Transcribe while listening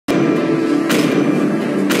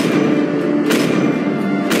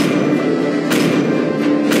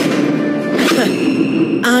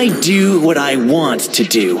I do what I want to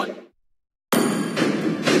do.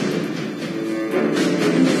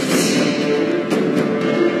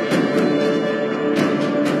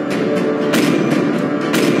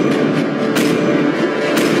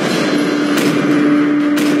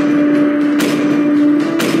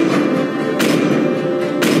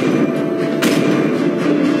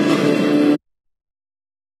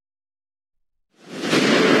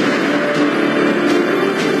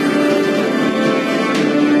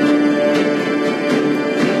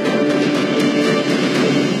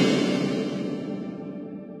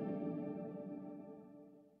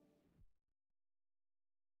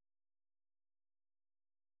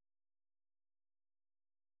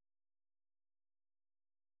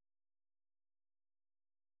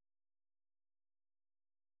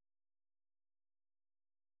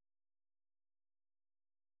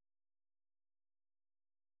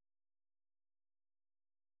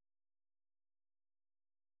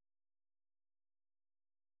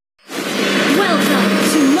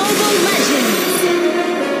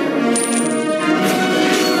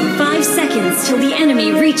 Till the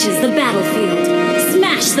enemy reaches the battlefield.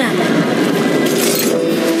 Smash them!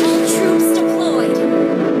 All troops deployed.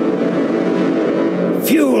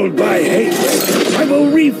 Fueled by hatred, I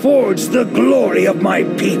will reforge the glory of my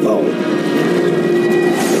people.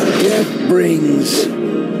 Death brings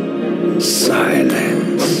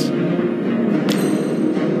silence.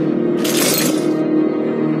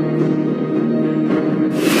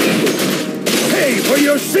 Pay for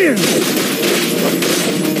your sins!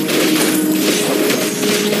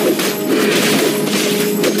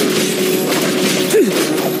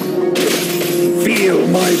 Feel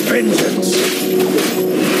my vengeance!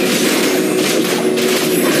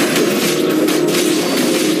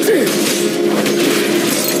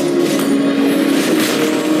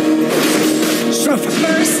 Suffer!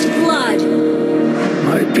 First blood!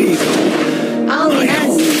 My people, my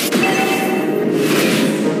home.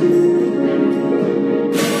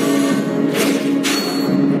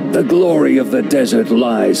 The glory of the desert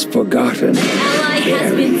lies forgotten. Ally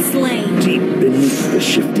has been slain. Deep beneath the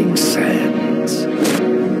shifting sands.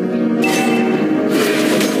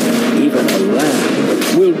 Even a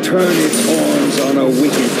lamb will turn its horns on a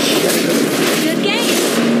wicked shepherd. Good game.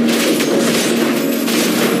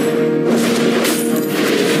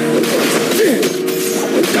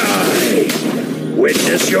 Die!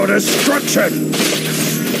 Witness your destruction!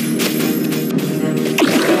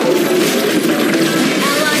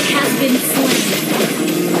 Been slain.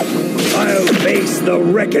 I'll face the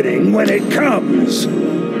reckoning when it comes.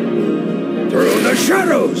 Through the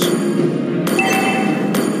shadows.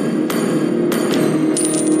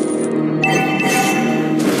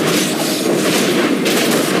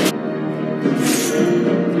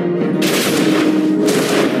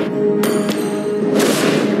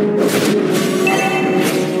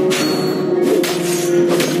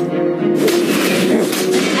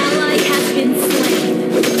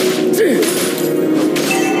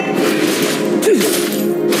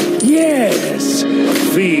 Yes,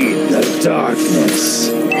 feed the darkness.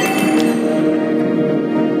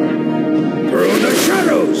 Through the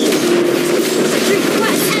shadows.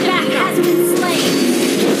 Request back has been slain.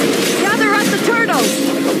 Gather up the turtles.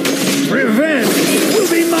 Revenge will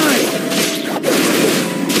be mine.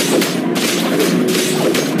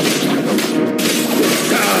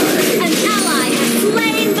 Die. An ally has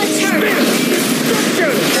slain the turtle.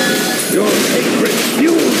 Your hatred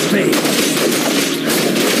fuels me.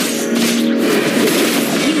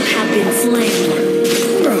 Been slain.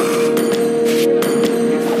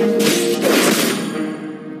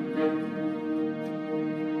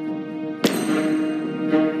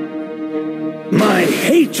 My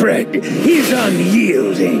hatred is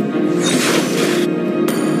unyielding.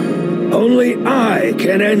 Only I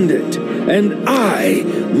can end it, and I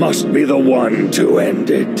must be the one to end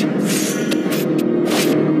it.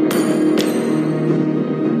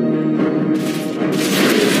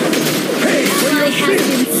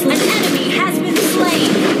 An enemy has been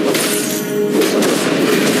slain.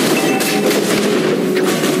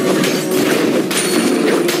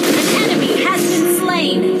 An enemy has been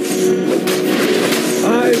slain. I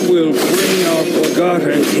will bring our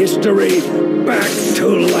forgotten history back to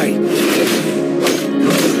light.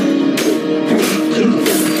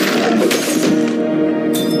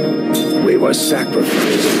 We were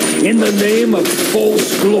sacrificed in the name of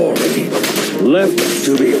false glory, left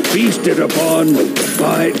to be feasted upon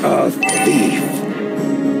by a thief.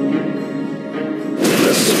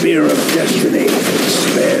 The spear of destiny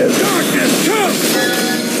spares darkness. Come!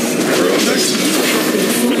 Through the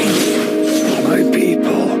my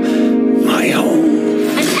people, my home.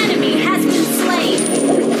 An enemy has been slain.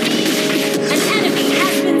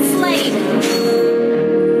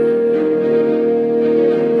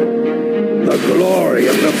 The glory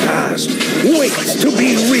of the past waits to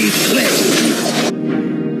be reclaimed.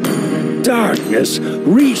 Darkness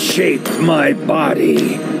reshaped my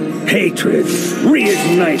body. Hatred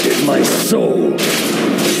reignited my soul.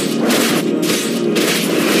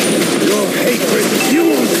 Your hatred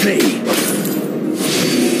fuels me.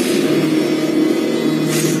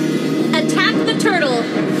 Attack the turtle!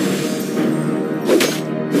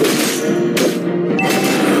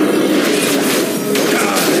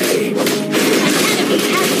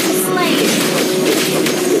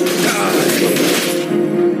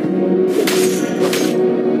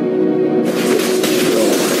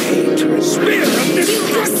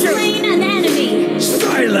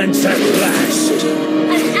 Silence at last!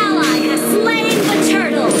 An ally has slain the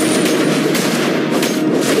turtle!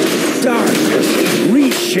 Darkness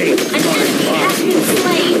reshaped An my enemy has body. been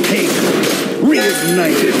slain! Hatred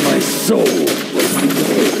reignited my soul.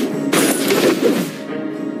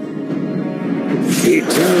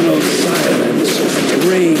 Eternal silence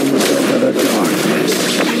reigns over the darkness.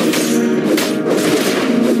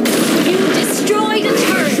 You destroyed a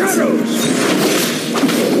turret! Shadows!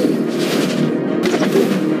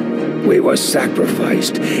 We were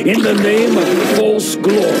sacrificed in the name of false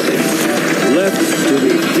glory, left to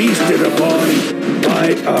be feasted upon by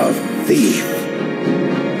a thief.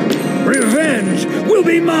 Revenge will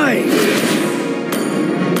be mine!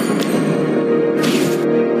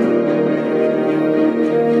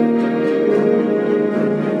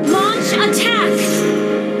 Launch attack!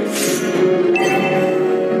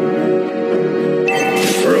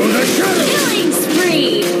 Through the shadows! Killing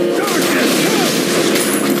spree! Darkness comes!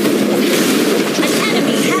 An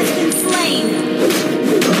enemy has been slain!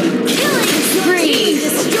 Killing spree!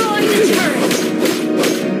 Destroy the turret!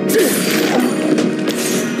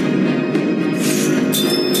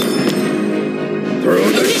 Through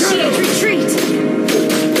the Initiate shadows! retreat!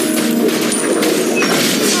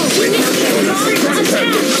 Initiate launch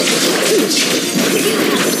attack! You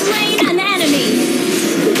have slain an enemy!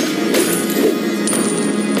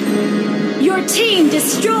 Your team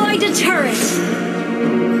destroyed a turret!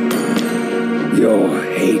 Your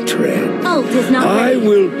hatred. Ult is not I ready.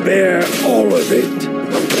 will bear all of it.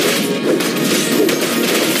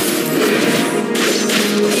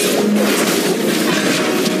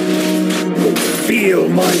 Feel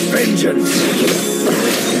my vengeance.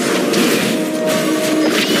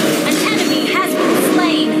 An enemy has been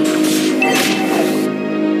slain!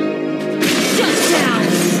 Shut down!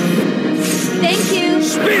 Thank you!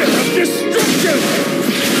 Spear of destruction.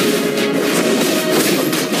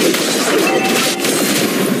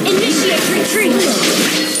 Initiate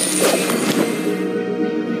retreat!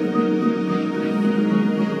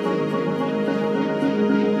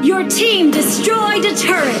 Your team destroyed a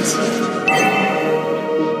turret!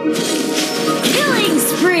 Killing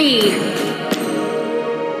spree!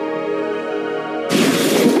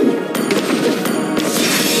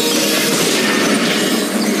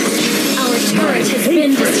 Our turret has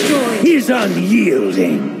been destroyed! He's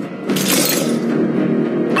unyielding.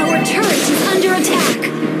 Our turret is under attack!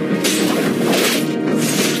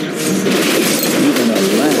 Even a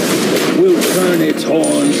lamb will turn its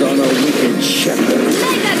horns on a wicked shepherd.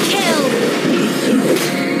 Mega kill!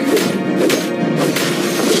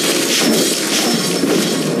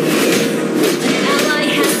 An ally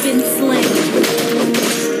has been slain.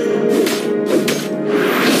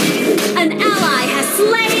 An ally has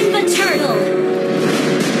slain the turtle!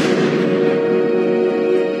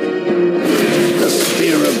 The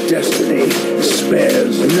spear of destiny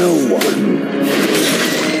spares no one.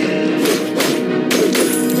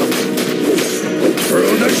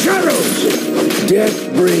 Through the shadows,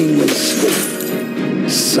 death brings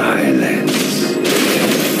silence.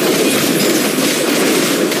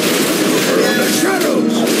 Through the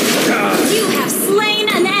shadows, die. You have slain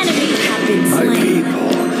an enemy! Have been My slain!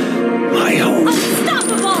 people, my home.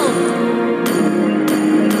 Unstoppable!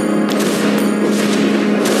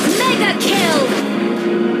 Mega kill!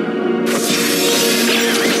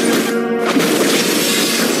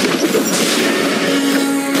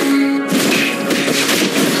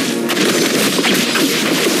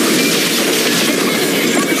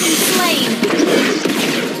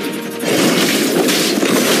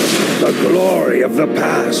 The glory of the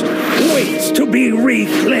past waits to be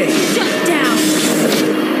reclaimed. Shut down!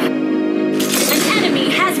 An enemy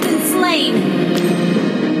has been slain!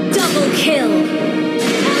 Double kill!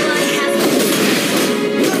 Ally has been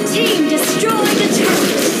slain! Your team destroyed the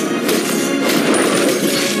turret!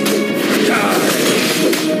 Die.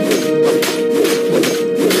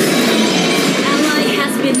 Ally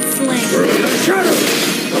has been slain! Through the shadows.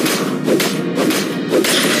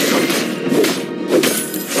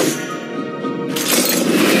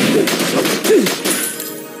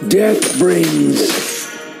 Death brings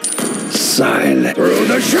silence through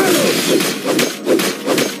the shadows.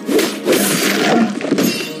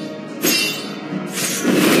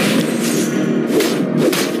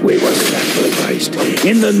 We were sacrificed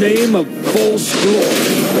in the name of false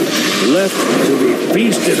glory, left to be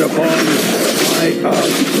feasted upon by a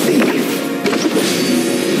thief.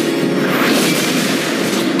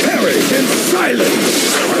 Perish in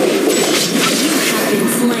silence! You have been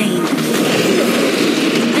slain.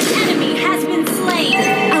 An enemy has been slain.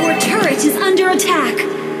 Our turret is under attack.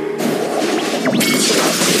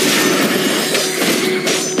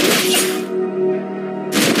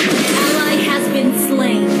 Ally has been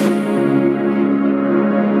slain.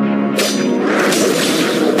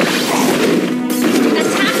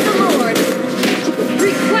 Attack the Lord.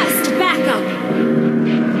 Request backup.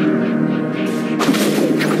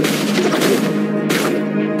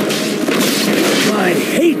 My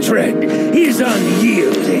hatred is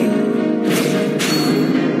unyielding.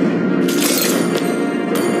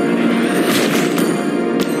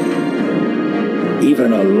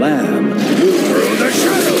 Even a lamb will through the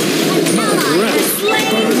shadows. Ally has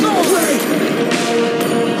slain Lord.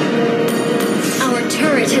 Our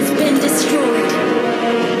turret has been destroyed.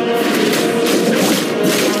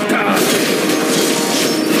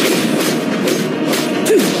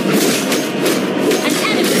 An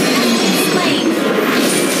enemy has been slain.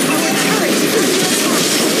 Our turret is under attack.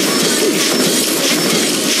 An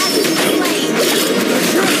enemy has been slain.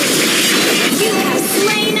 You have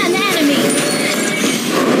slain an enemy.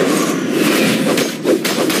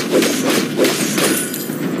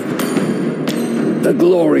 The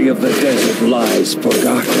glory of the desert lies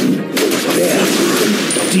forgotten, there,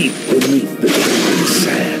 deep beneath the dripping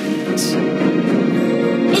sands.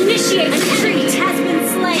 Initiate retreat has been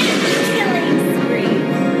slain. Killing spree.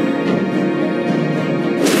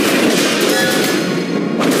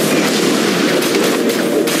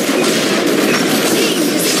 Team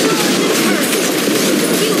destroyed the turret.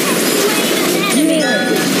 You have slain an enemy.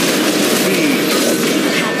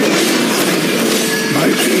 My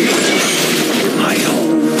peace, my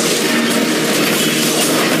home.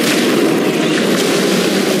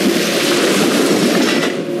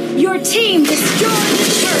 Your team destroyed the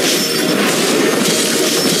turret.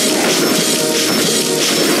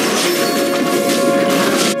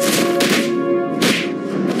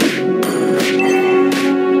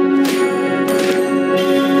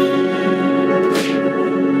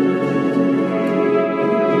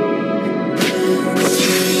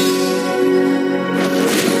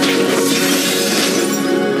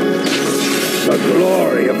 The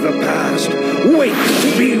glory of the past waits to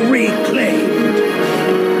be reclaimed.